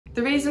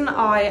The reason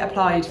I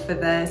applied for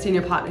the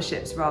Senior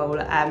Partnerships role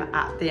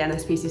at the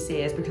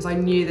NSPCC is because I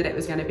knew that it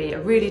was going to be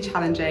a really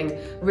challenging,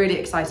 really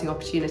exciting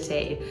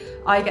opportunity.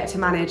 I get to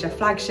manage a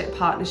flagship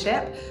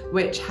partnership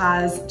which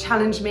has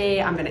challenged me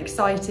and been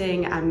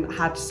exciting and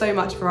had so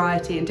much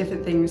variety and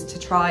different things to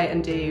try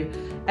and do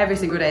every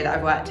single day that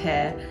I've worked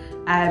here.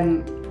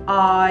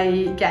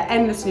 I get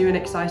endless new and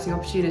exciting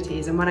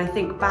opportunities, and when I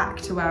think back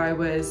to where I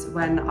was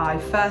when I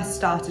first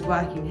started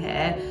working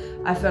here,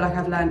 I feel like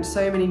I've learned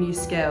so many new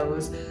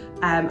skills.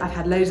 I've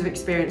had loads of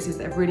experiences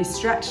that have really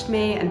stretched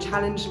me and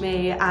challenged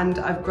me, and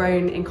I've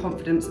grown in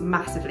confidence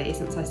massively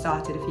since I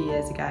started a few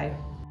years ago.